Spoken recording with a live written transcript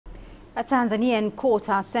A Tanzanian court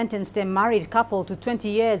has sentenced a married couple to 20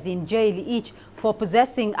 years in jail each for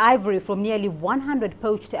possessing ivory from nearly 100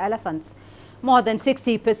 poached elephants. More than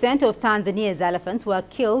 60% of Tanzania's elephants were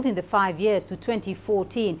killed in the 5 years to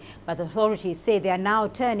 2014, but authorities say they are now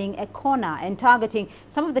turning a corner and targeting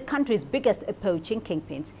some of the country's biggest poaching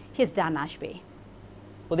kingpins. Here's Ashby.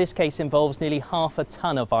 Well, this case involves nearly half a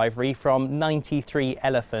ton of ivory from 93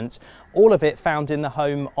 elephants, all of it found in the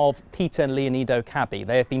home of Peter and Leonido Cabby.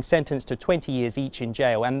 They have been sentenced to 20 years each in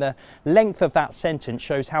jail, and the length of that sentence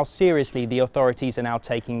shows how seriously the authorities are now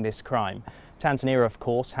taking this crime. Tanzania, of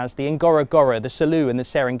course, has the Ngorongoro, the Selous and the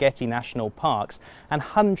Serengeti national parks, and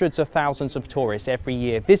hundreds of thousands of tourists every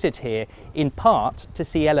year visit here in part to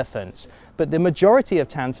see elephants. But the majority of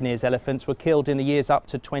Tanzania's elephants were killed in the years up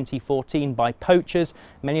to 2014 by poachers,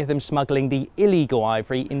 many of them smuggling the illegal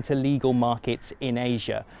ivory into legal markets in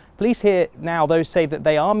Asia. Police here now, though, say that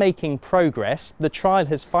they are making progress. The trial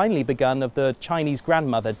has finally begun of the Chinese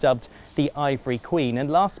grandmother dubbed the Ivory Queen.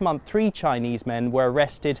 And last month, 3 Chinese men were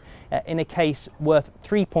arrested in a case worth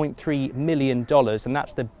 $3.3 million. And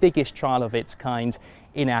that's the biggest trial of its kind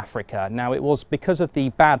in Africa. Now, it was because of the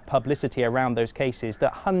bad publicity around those cases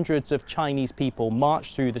that hundreds of Chinese people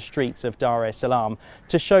marched through the streets of Dar es Salaam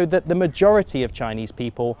to show that the majority of Chinese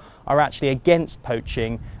people are actually against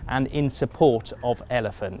poaching and in support of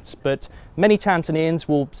elephants. But many Tanzanians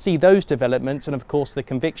will see those developments and, of course, the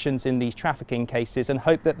convictions in these trafficking cases and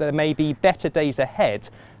hope that there may be better days ahead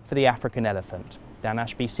for the African elephant.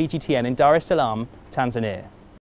 Ashby, CGTN in Dar es Salaam, Tanzania.